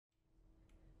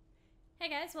Hey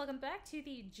guys, welcome back to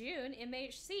the June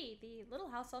MHC, the Little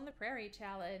House on the Prairie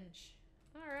challenge.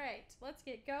 Alright, let's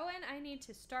get going. I need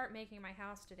to start making my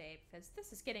house today because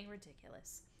this is getting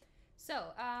ridiculous. So,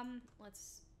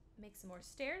 let's make some more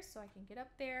stairs so I can get up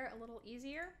there a little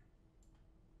easier.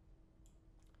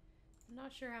 I'm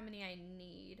not sure how many I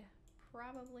need.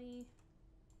 Probably,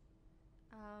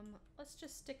 let's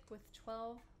just stick with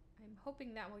 12. I'm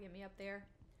hoping that will get me up there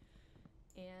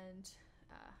and,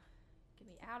 get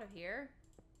me out of here.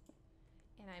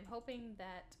 And I'm hoping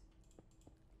that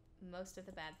most of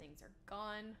the bad things are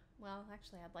gone. Well,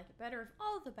 actually, I'd like it better if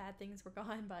all of the bad things were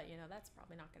gone, but you know, that's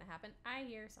probably not going to happen. I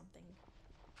hear something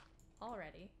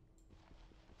already.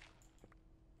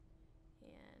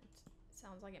 And it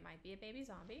sounds like it might be a baby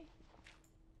zombie.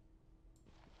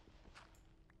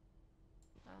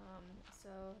 So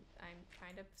I'm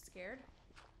kind of scared.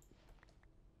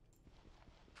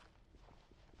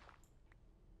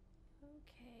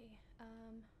 Okay,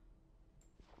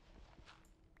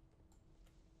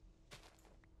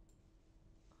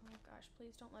 oh gosh,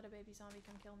 please don't let a baby zombie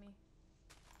come kill me.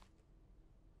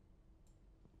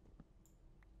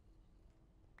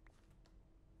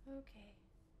 Okay.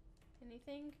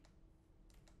 Anything?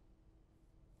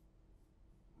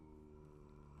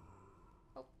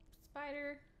 Oh,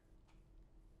 spider.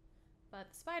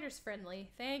 But the spider's friendly,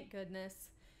 thank goodness.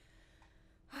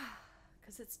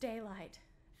 Because it's daylight.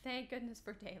 Thank goodness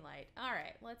for daylight.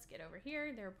 Alright, let's get over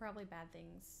here. There are probably bad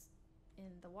things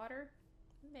in the water.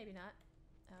 Maybe not.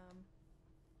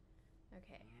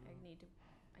 Okay,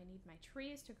 I need my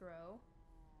trees to grow.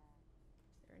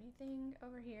 Is there anything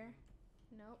over here?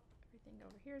 Nope, everything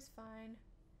over here is fine.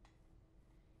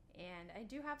 And I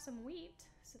do have some wheat,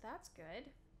 so that's good.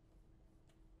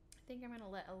 I think I'm gonna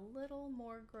let a little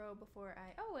more grow before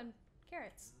I... Oh, and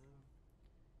carrots.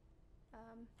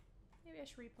 Maybe I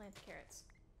should replant the carrots.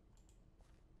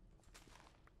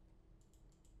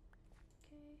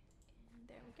 Okay, and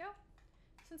there we go.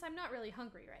 Since I'm not really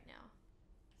hungry right now,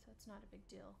 so it's not a big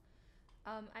deal.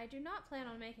 I do not plan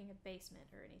on making a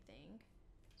basement or anything,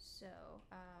 so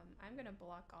I'm gonna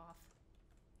block off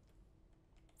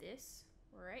this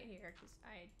right here because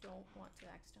I don't want to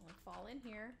accidentally fall in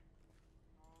here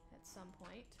at some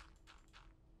point.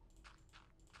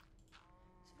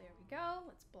 So there we go.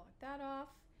 Let's block that off.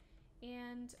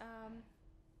 And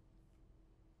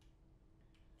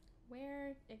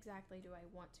where exactly do I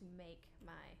want to make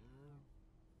my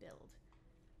build?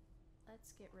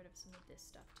 Let's get rid of some of this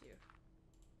stuff too.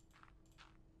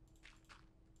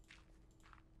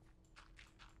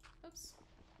 Oops.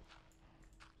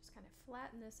 Just kind of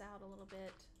flatten this out a little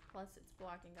bit. Plus it's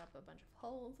blocking up a bunch of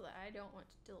holes that I don't want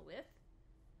to deal with.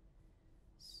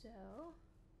 So,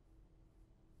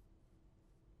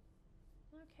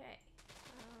 okay.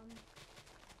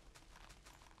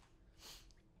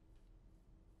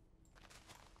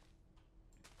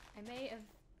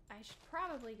 I should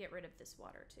probably get rid of this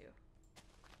water too,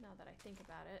 now that I think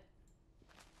about it.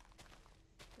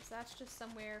 Because that's just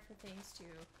somewhere for things to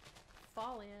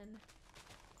fall in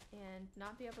and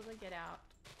not be able to get out.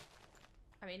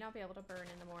 I mean, not be able to burn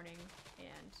in the morning,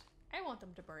 and I want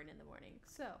them to burn in the morning,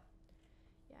 so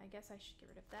yeah, I guess I should get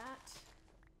rid of that.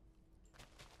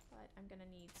 But I'm gonna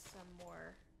need some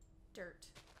more dirt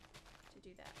to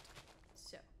do that.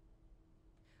 So,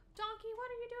 Donkey,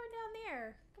 what are you doing down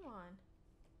there? Come on.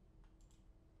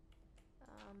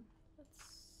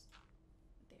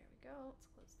 There we go. Let's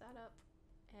close that up.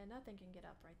 And nothing can get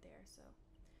up right there, so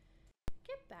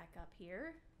get back up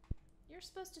here. You're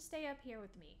supposed to stay up here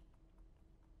with me.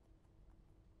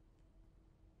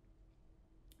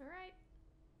 All right.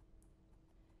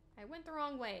 I went the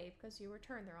wrong way because you were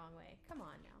turned the wrong way. Come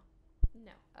on now.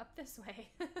 No, up this way.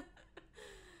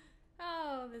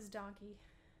 Oh, this donkey.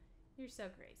 You're so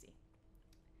crazy.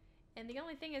 And the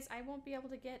only thing is I won't be able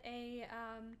to get a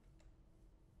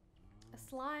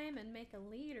slime and make a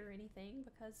lead or anything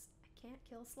because I can't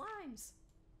kill slimes.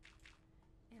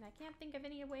 And I can't think of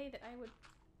any way that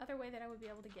other way that I would be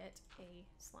able to get a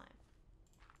slime.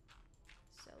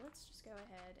 So let's just go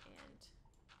ahead and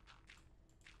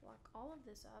block all of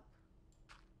this up.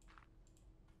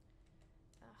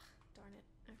 Ugh, darn it.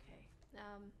 Okay.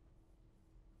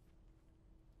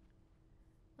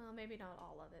 Well, maybe not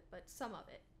all of it, but some of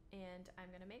it. And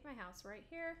I'm gonna make my house right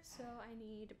here, so I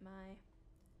need my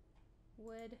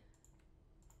wood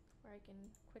where I can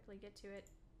quickly get to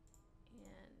it.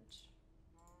 And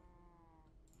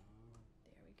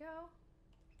there we go.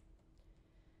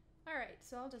 Alright,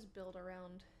 so I'll just build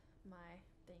around my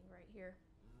thing right here.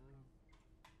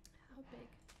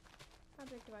 How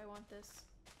big do I want this?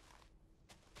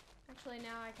 Actually,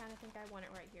 now I kind of think I want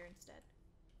it right here instead.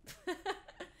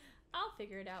 I'll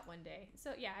figure it out one day.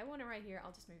 So yeah, I want it right here.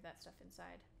 I'll just move that stuff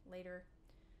inside later.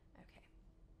 Okay,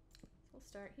 so we'll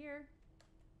start here.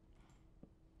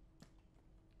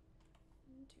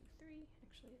 1, 2, 3.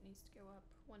 Actually, it needs to go up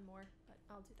one more, but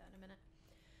I'll do that in a minute.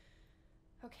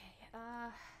 Okay,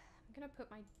 I'm gonna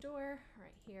put my door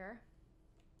right here.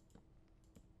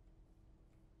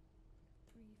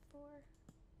 3,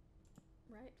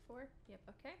 4. Right, 4. Yep,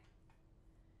 okay.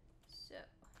 So,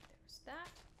 there's that.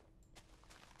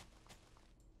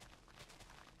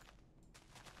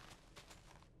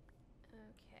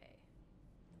 Okay.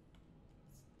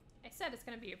 I said it's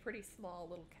going to be a pretty small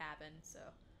little cabin, so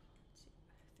 2,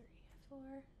 3,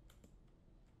 4.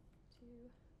 2,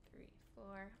 3,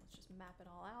 4. Let's just map it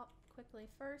all out quickly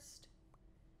first.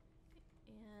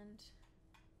 And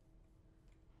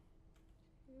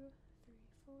 2, 3,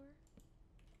 4.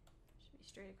 Should be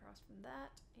straight across from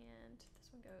that. And this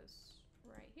one goes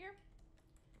right here.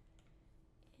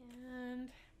 And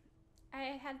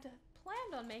I had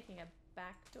planned on making a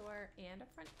back door and a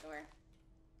front door,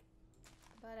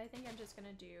 but I think I'm just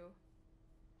gonna do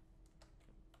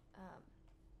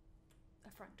a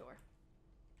front door.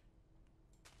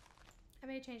 I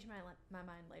may change my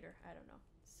mind later. I don't know.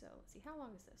 So let's see. How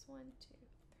long is this? 1, 2,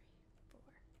 3, 4,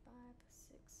 5,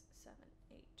 6, 7,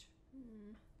 8.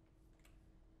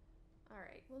 All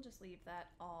right. We'll just leave that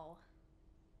all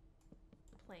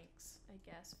planks, I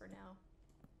guess, for now.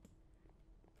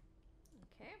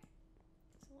 Okay.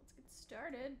 So let's get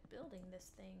started building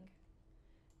this thing.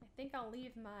 I think I'll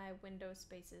leave my window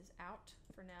spaces out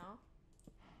for now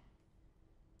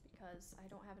because I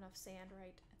don't have enough sand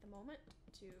right at the moment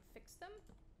to fix them.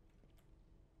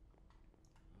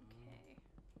 Okay.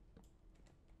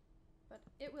 But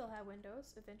it will have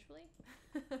windows eventually.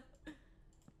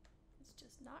 It's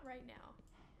just not right now.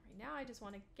 Right now I just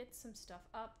want to get some stuff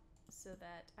up so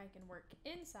that I can work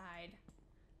inside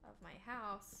of my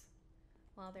house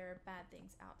while there are bad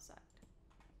things outside.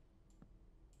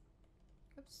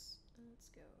 Oops, let's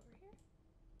go over here.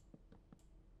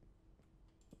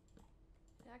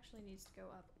 It actually needs to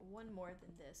go up one more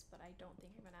than this, but I don't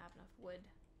think I'm gonna have enough wood.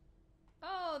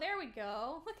 Oh, there we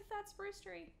go. Look at that spruce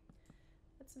tree.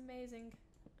 That's amazing.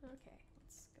 Okay,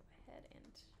 let's go ahead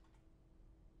and,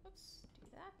 oops, do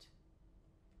that.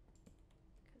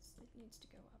 Because it needs to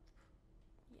go up,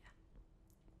 yeah,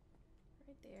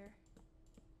 right there.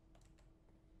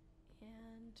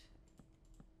 And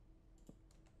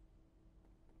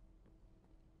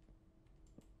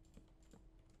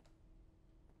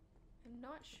I'm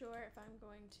not sure if I'm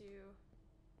going to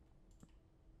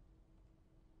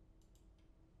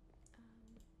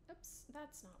oops,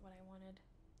 that's not what I wanted.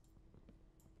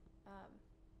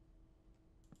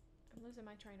 I'm losing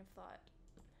my train of thought.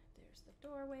 There's the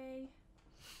doorway.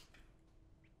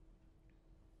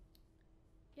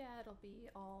 Yeah, it'll be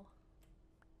all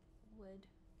wood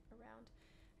around.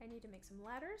 I need to make some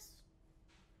ladders.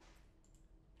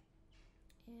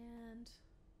 And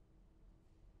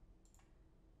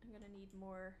I'm gonna need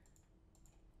more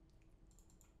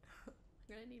I'm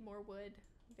gonna need more wood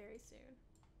very soon.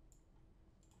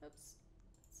 Oops,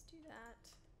 let's do that.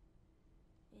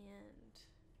 And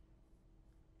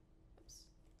oops,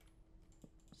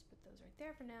 just put those right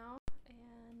there for now.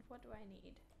 And what do I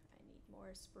need? I need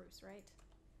more spruce, right?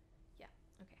 Yeah,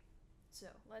 okay. So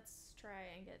let's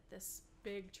try and get this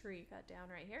big tree cut down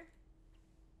right here.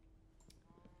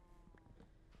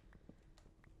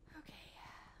 Okay,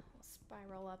 we'll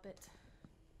spiral up it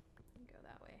and go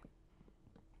that way.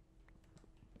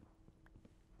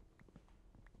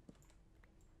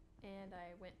 And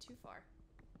I went too far.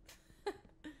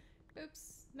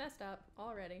 Oops, messed up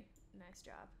already. Nice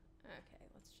job. Okay,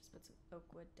 let's just put some oak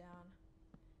wood down.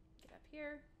 Get up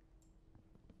here.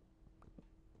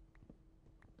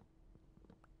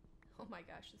 Oh my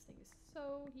gosh, this thing is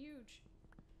so huge.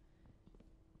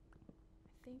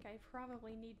 I think I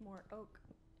probably need more oak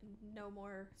and no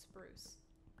more spruce.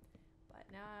 But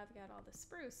now I've got all the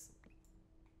spruce.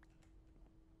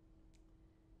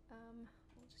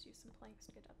 We'll just use some planks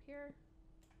to get up here.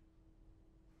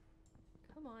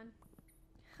 Come on.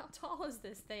 How tall is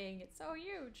this thing? It's so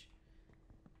huge.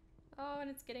 Oh, and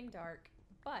it's getting dark.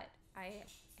 But I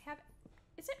have...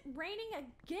 Is it raining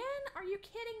again? Are you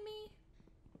kidding me?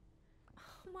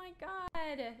 Oh my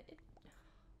god.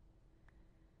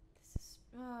 This is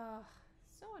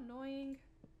so annoying.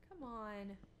 Come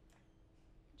on.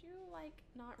 Could you, like,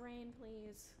 not rain,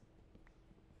 please?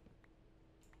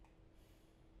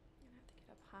 I'm gonna have to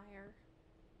get up higher.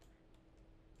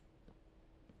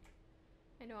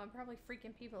 I know, I'm probably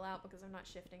freaking people out because I'm not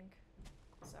shifting.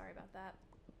 Sorry about that.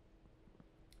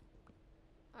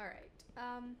 Alright,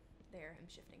 there, I'm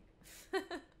shifting.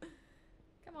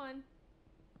 Come on.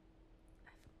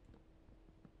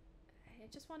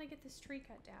 just want to get this tree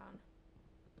cut down.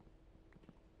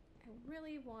 I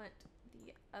really want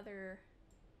the other...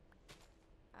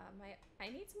 I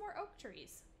need some more oak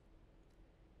trees.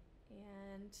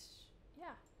 And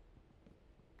yeah.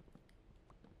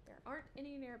 There aren't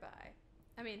any nearby.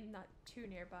 I mean, not too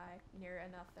nearby. Near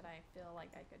enough that I feel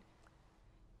like I could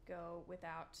go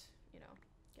without, you know,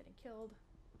 getting killed.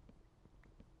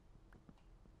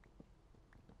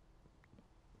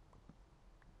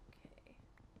 Okay.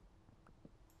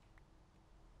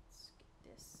 Let's get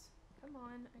this. Come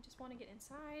on. I just want to get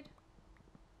inside.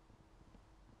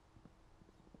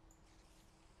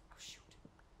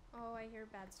 Oh, I hear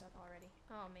bad stuff already.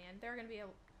 Oh man, they're gonna be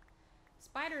able...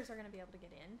 Spiders are gonna be able to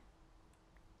get in.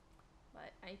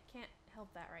 But I can't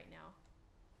help that right now.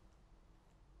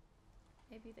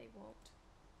 Maybe they won't.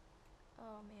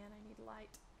 Oh man, I need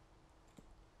light.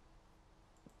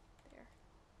 There.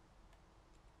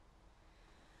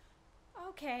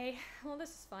 Okay, well this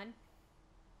is fun.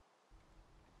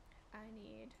 I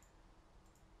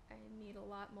need a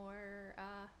lot more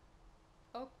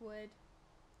oak wood.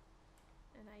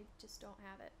 And I just don't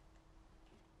have it.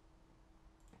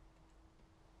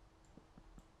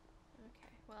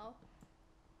 Okay, well,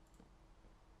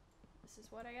 this is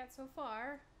what I got so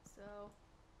far, so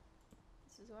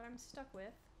this is what I'm stuck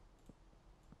with.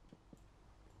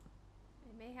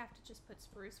 I may have to just put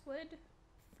spruce wood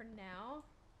for now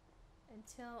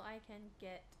until I can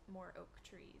get more oak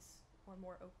trees or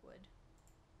more oak wood.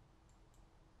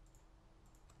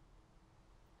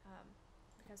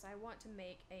 Because I want to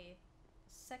make a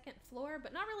second floor,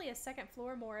 but not really a second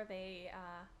floor, more of a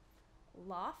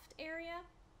loft area.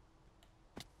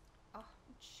 Oh,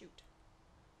 shoot.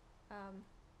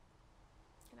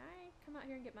 Can I come out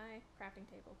here and get my crafting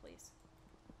table, please?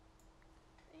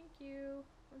 Thank you.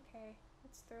 Okay,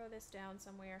 let's throw this down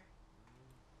somewhere.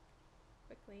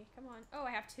 Quickly, come on. Oh,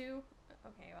 I have two?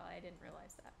 Okay, well, I didn't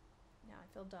realize that. Now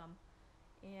I feel dumb.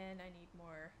 And I need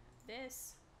more of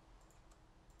this.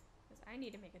 Because I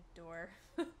need to make a door.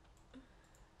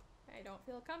 I don't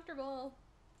feel comfortable.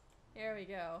 There we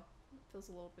go. Feels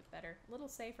a little bit better. A little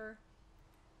safer.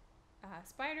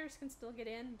 Spiders can still get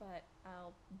in, but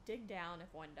I'll dig down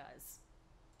if one does.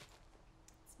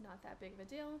 It's not that big of a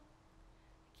deal.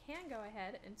 I can go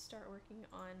ahead and start working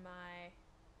on my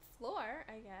floor,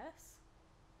 I guess.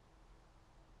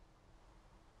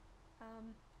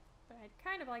 But I'd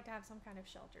kind of like to have some kind of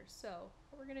shelter. So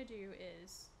what we're going to do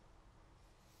is,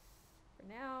 for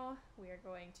now, we are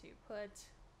going to put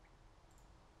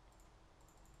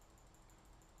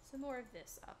some more of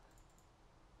this up.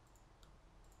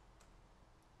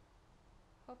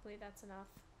 Hopefully that's enough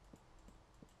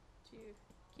to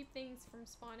keep things from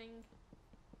spawning,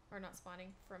 or not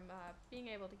spawning, from being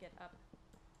able to get up.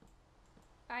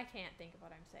 I can't think of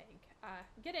what I'm saying.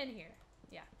 Get in here.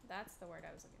 Yeah, that's the word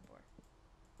I was looking for.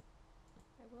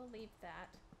 I will leave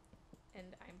that, and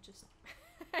I'm just,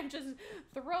 I'm just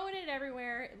throwing it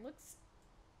everywhere. It looks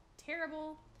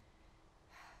terrible.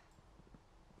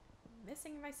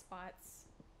 Missing my spots.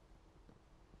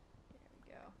 There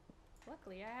we go.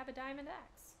 Luckily, I have a diamond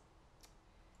axe.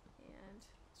 And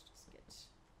let's just get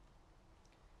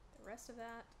the rest of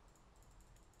that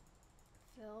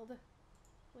filled,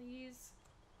 please.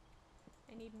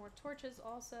 I need more torches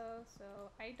also, so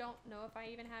I don't know if I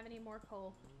even have any more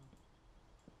coal,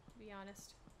 to be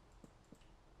honest.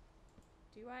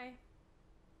 Do I?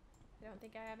 I don't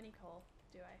think I have any coal,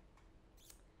 do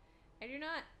I? I do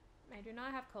not. I do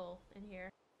not have coal in here.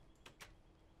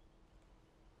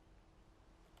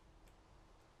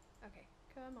 Okay,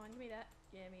 come on, give me that.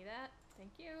 Give me that.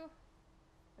 Thank you.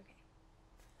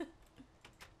 Okay.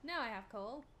 Now I have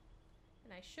coal.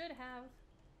 And I should have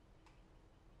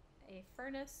a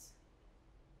furnace.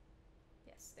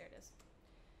 Yes, there it is.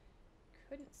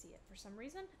 Couldn't see it for some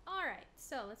reason. Alright,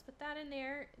 so let's put that in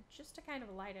there just to kind of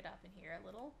light it up in here a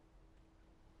little.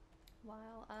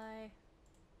 While I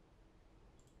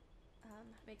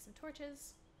make some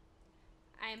torches.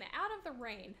 I'm out of the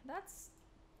rain. That's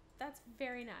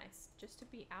very nice, just to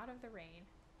be out of the rain.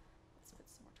 Let's put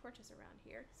some more torches around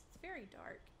here. It's very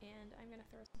dark, and I'm gonna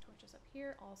throw some torches up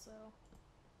here also,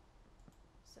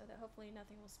 so that hopefully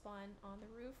nothing will spawn on the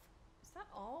roof. Is that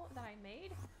all that I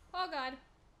made? Oh god.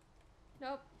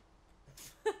 Nope.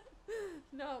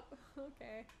 Nope.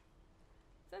 Okay.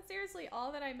 Is that seriously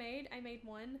all that I made? I made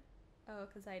one. Oh,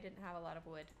 because I didn't have a lot of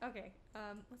wood. Okay,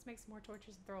 let's make some more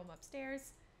torches and throw them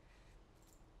upstairs.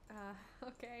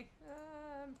 Okay,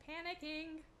 I'm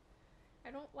panicking.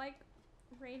 I don't like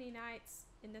rainy nights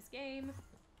in this game.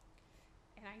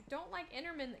 And I don't like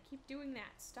Endermen that keep doing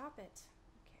that. Stop it.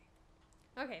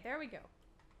 Okay. Okay, there we go.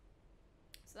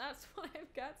 So that's what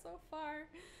I've got so far.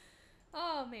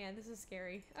 Oh man, this is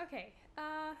scary. Okay,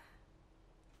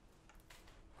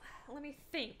 let me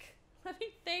think. Let me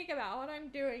think about what I'm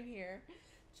doing here.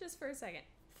 Just for a second.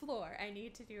 Floor. I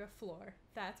need to do a floor.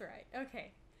 That's right.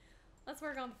 Okay. Let's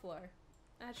work on the floor.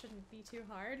 That shouldn't be too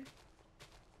hard. I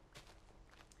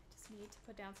just need to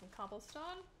put down some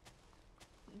cobblestone.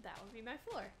 That would be my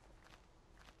floor.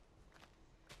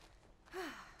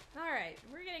 Alright,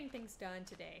 we're getting things done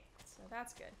today, so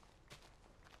that's good.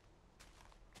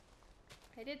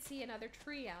 I did see another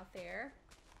tree out there,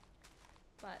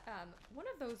 but one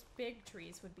of those big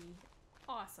trees would be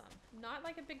awesome. Not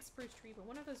like a big spruce tree, but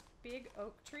one of those big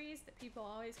oak trees that people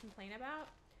always complain about.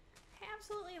 I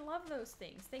absolutely love those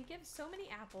things. They give so many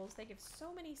apples, they give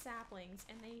so many saplings,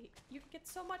 and you can get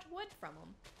so much wood from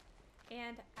them.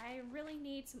 And I really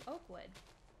need some oak wood.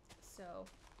 So,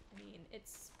 I mean,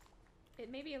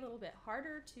 it may be a little bit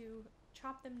harder to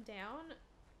chop them down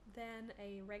than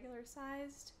a regular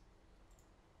sized.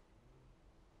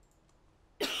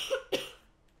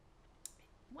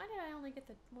 Why did I only get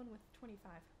the one with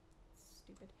 25?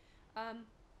 Stupid.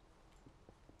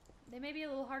 They may be a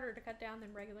little harder to cut down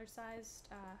than regular sized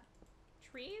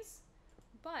trees,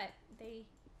 but they,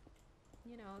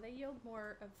 you know, they yield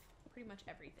more of pretty much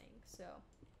everything. So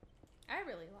I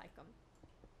really like them.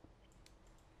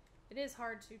 It is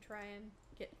hard to try and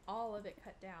get all of it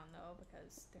cut down though,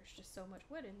 because there's just so much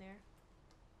wood in there.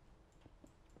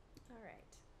 All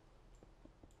right.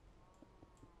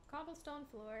 Cobblestone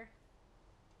floor.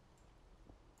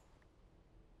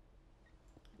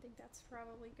 I think that's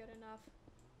probably good enough.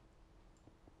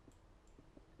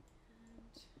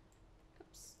 And,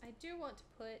 oops, I do want to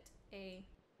put a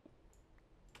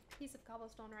piece of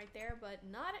cobblestone right there, but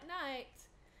not at night,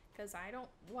 because I don't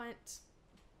want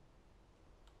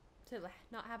to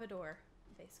not have a door,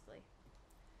 basically.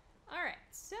 Alright,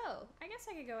 so I guess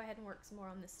I could go ahead and work some more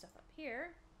on this stuff up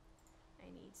here. I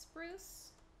need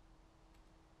spruce.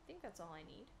 I think that's all I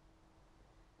need.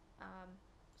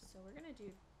 So we're gonna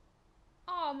do...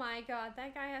 Oh my god,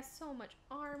 that guy has so much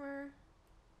armor.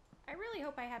 I really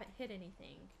hope I haven't hit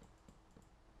anything,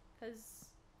 because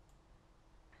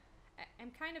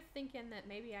I'm kind of thinking that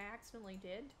maybe I accidentally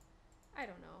did. I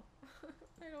don't know.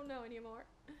 I don't know anymore.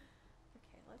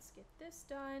 Okay, let's get this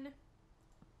done.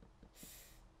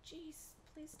 Jeez,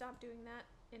 please stop doing that,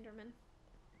 Enderman.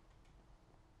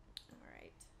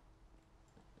 Alright.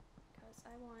 Because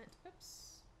I want... Oops.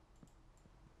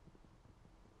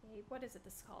 What is it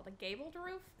this is called? A gabled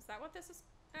roof? Is that what this is?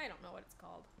 I don't know what it's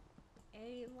called.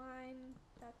 A-line?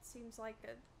 That seems like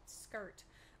a skirt.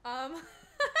 I don't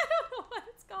know what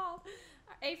it's called.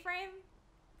 A-frame?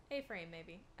 A-frame,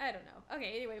 maybe. I don't know.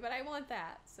 Okay, anyway, but I want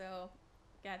that, so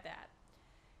got that.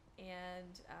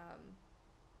 And,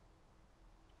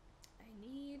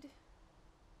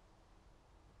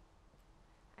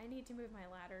 I need to move my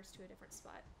ladders to a different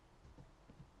spot.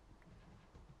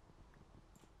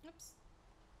 Oops.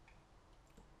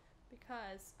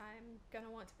 Because I'm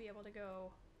gonna want to be able to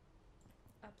go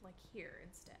up like here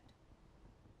instead.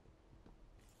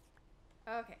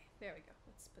 Okay, there we go.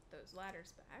 Let's put those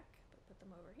ladders back, but put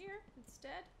them over here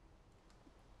instead.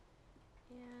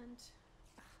 And,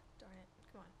 darn it,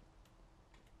 come on.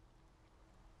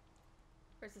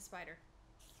 Where's the spider?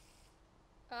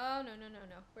 Oh, no, no, no,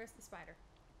 no. Where's the spider?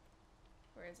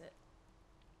 Where is it?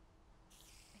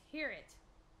 I hear it.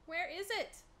 Where is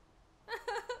it?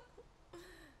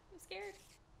 I'm scared.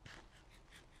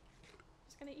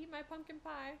 Just gonna eat my pumpkin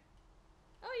pie.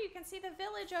 Oh, you can see the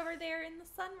village over there in the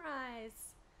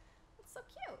sunrise. That's so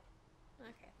cute.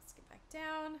 Okay, let's get back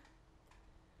down.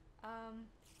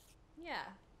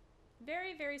 Yeah.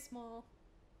 Very, very small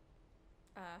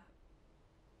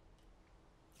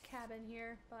cabin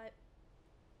here, but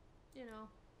you know,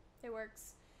 it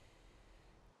works.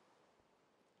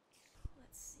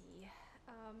 Let's see.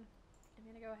 I'm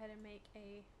gonna go ahead and make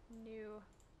a new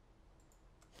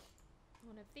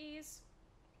one of these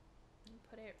and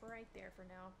put it right there for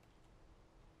now.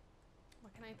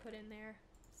 What can I put in there?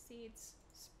 Seeds.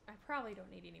 I probably don't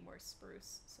need any more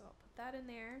spruce, so I'll put that in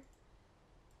there.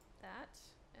 That,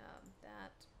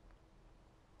 that,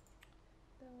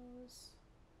 those.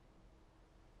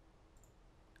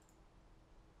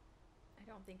 I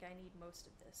don't think I need most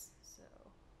of this, so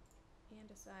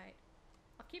andesite.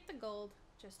 I'll keep the gold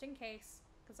just in case,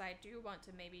 because I do want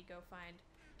to maybe go find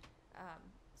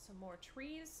some more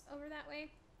trees over that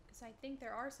way, because I think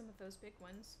there are some of those big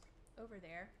ones over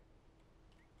there.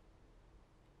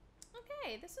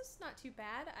 Okay, this is not too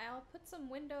bad. I'll put some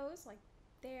windows like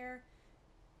there,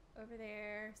 over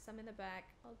there, some in the back.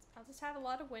 I'll just have a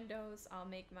lot of windows. I'll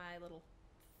make my little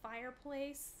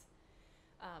fireplace.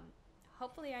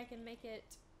 Hopefully I can make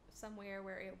it somewhere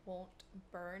where it won't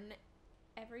burn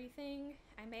everything.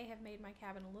 I may have made my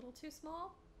cabin a little too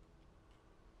small.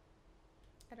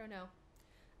 I don't know.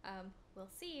 We'll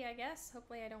see, I guess.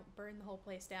 Hopefully I don't burn the whole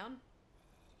place down.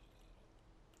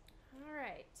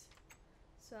 Alright.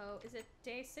 So, is it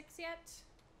day 6 yet?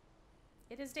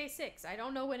 It is day 6. I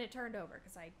don't know when it turned over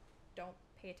because I don't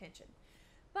pay attention.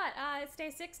 But it's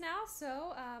day 6 now,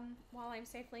 so while I'm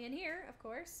safely in here, of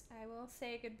course, I will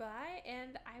say goodbye,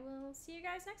 and I will see you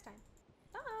guys next time.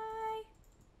 Bye!